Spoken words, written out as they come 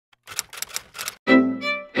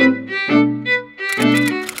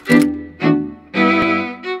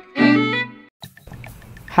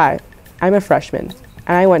Hi, I'm a freshman,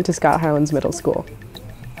 and I went to Scott Highlands Middle School.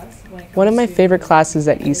 One of my favorite classes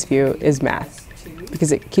at Eastview is math,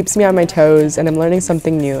 because it keeps me on my toes and I'm learning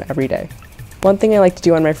something new every day. One thing I like to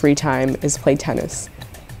do on my free time is play tennis.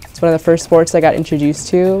 It's one of the first sports I got introduced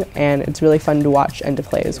to, and it's really fun to watch and to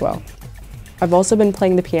play as well. I've also been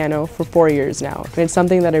playing the piano for 4 years now, and it's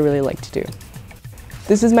something that I really like to do.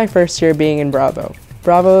 This is my first year being in Bravo.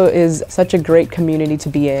 Bravo is such a great community to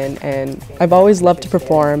be in, and I've always loved to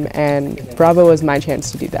perform, and Bravo was my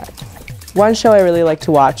chance to do that. One show I really like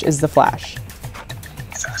to watch is The Flash,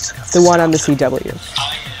 the one on the CW.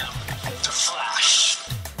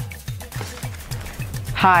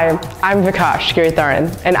 Hi, I'm Vikash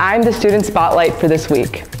Giritharan, and I'm the Student Spotlight for this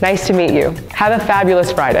week. Nice to meet you. Have a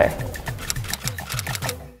fabulous Friday.